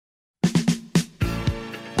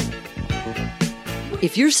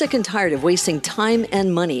If you're sick and tired of wasting time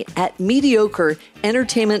and money at mediocre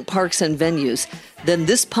entertainment parks and venues, then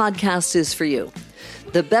this podcast is for you.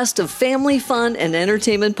 The Best of Family Fun and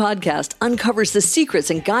Entertainment podcast uncovers the secrets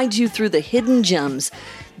and guides you through the hidden gems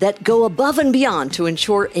that go above and beyond to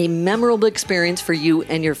ensure a memorable experience for you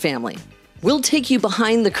and your family. We'll take you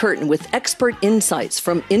behind the curtain with expert insights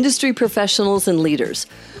from industry professionals and leaders.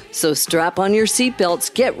 So strap on your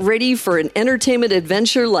seatbelts, get ready for an entertainment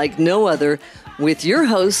adventure like no other with your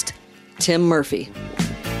host, Tim Murphy.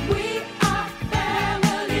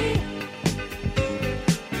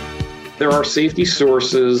 There are safety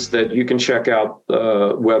sources that you can check out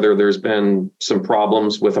whether there's been some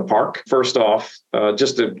problems with a park. First off,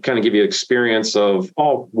 just to kind of give you an experience of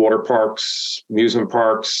all water parks, amusement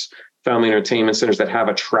parks, family entertainment centers that have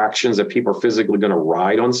attractions that people are physically going to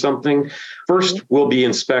ride on something. First, will be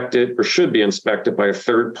inspected or should be inspected by a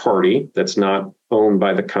third party that's not owned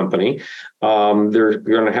by the company. They're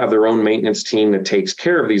going to have their own maintenance team that takes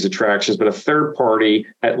care of these attractions, but a third party,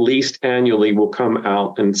 at least annually, will come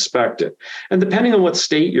out and inspect it. And depending on what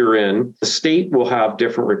state you're in, the state will have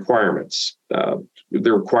different requirements.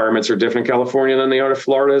 The requirements are different in California than they are to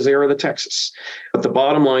Florida as they are to Texas. But the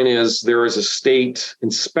bottom line is there is a state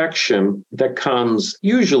inspection that comes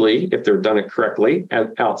usually, if they're done it correctly,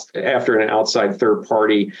 after an outside third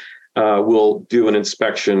party will do an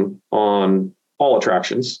inspection on all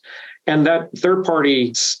attractions. And that third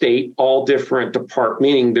party state, all different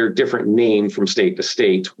meaning they're different named from state to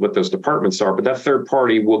state, what those departments are. But that third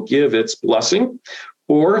party will give its blessing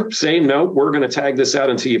or say, no, we're going to tag this out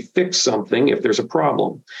until you fix something if there's a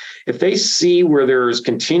problem. If they see where there's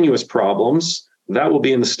continuous problems, that will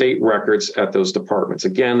be in the state records at those departments.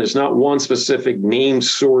 Again, there's not one specific name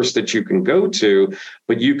source that you can go to,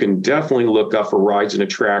 but you can definitely look up for rides and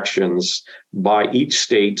attractions by each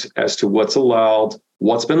state as to what's allowed,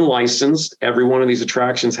 what's been licensed. Every one of these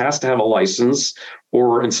attractions has to have a license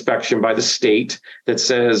or inspection by the state that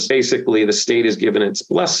says basically the state has given its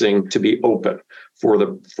blessing to be open for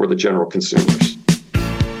the general consumers.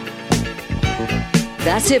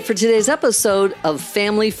 That's it for today's episode of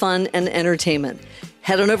Family Fun and Entertainment.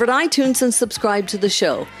 Head on over to iTunes and subscribe to the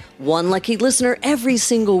show. One lucky listener every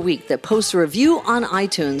single week that posts a review on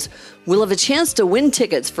iTunes will have a chance to win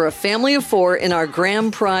tickets for a family of 4 in our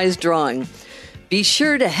grand prize drawing. Be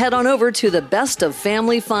sure to head on over to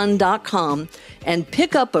thebestoffamilyfun.com and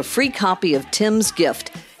pick up a free copy of Tim's gift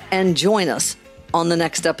and join us on the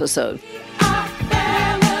next episode.